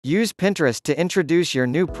Use Pinterest to introduce your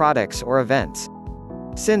new products or events.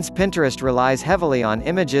 Since Pinterest relies heavily on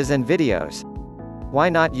images and videos, why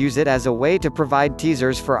not use it as a way to provide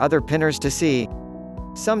teasers for other pinners to see?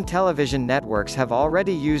 Some television networks have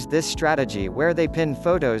already used this strategy where they pin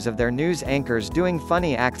photos of their news anchors doing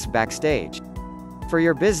funny acts backstage. For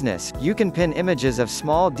your business, you can pin images of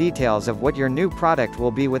small details of what your new product will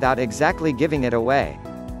be without exactly giving it away.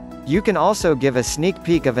 You can also give a sneak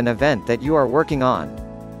peek of an event that you are working on.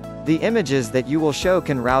 The images that you will show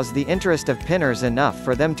can rouse the interest of pinners enough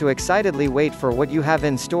for them to excitedly wait for what you have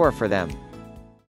in store for them.